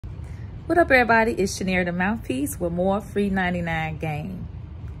What up, everybody? It's Shania the Mouthpiece with more FREE99 game.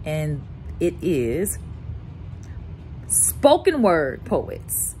 And it is spoken word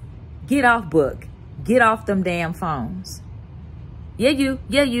poets. Get off book. Get off them damn phones. Yeah,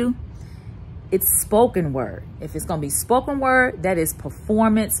 you. It's spoken word. If it's going to be spoken word, that is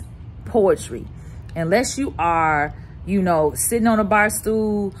performance poetry. Unless you are, you know, sitting on a bar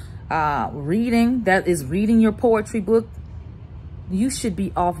stool, reading your poetry book, you should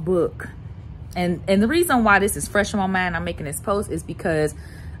be off book. And the reason why this is fresh in my mind, I'm making this post, is because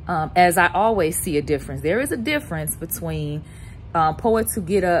as I always see a difference. There is a difference between poets who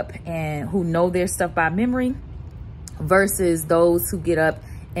get up and who know their stuff by memory versus those who get up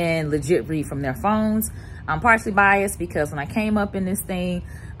and legit read from their phones. I'm partially biased because when I came up in this thing,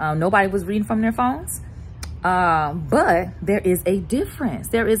 nobody was reading from their phones. But there is a difference.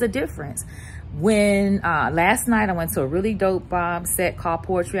 There is a difference. When last night I went to a really dope set called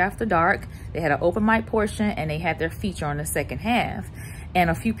Poetry After Dark. They had an open mic portion and they had their feature on the second half. And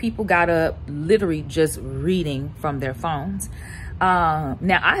a few people got up literally just reading from their phones. Now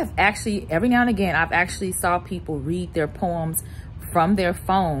I have actually, every now and again, I've actually saw people read their poems from their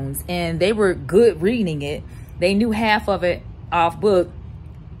phones and they were good reading it. They knew half of it off book,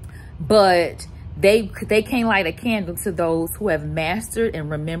 but they can't light a candle to those who have mastered and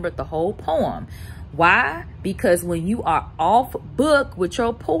remembered the whole poem. Why? Because when you are off book with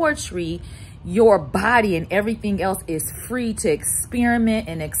your poetry, your body and everything else is free to experiment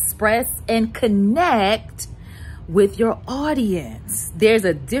and express and connect with your audience. There's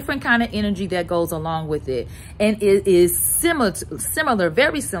a different kind of energy that goes along with it. And it is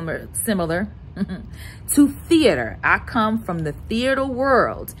very similar to theater. I come from the theater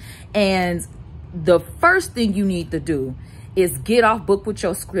world, and the first thing you need to do is get off book with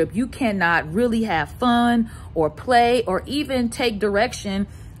your script. You cannot really have fun or play or even take direction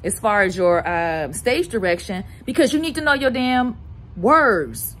as far as your stage direction, because you need to know your damn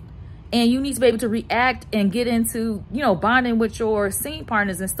words. And you need to be able to react and get into, you know, bonding with your scene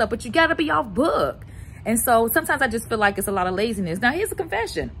partners and stuff, but you gotta be off book. And so sometimes I just feel like it's a lot of laziness. Now here's a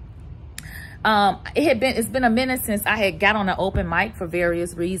confession. It's been a minute since I had got on an open mic for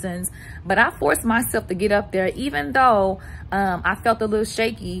various reasons, but I forced myself to get up there, even though I felt a little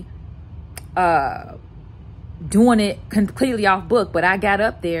shaky doing it completely off book. But I got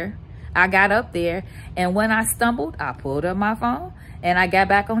up there, and when I stumbled, I pulled up my phone and I got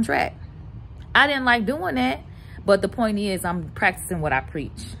back on track. I didn't like doing that, but the point is I'm practicing what I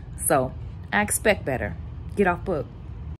preach. So I expect better. Get off book.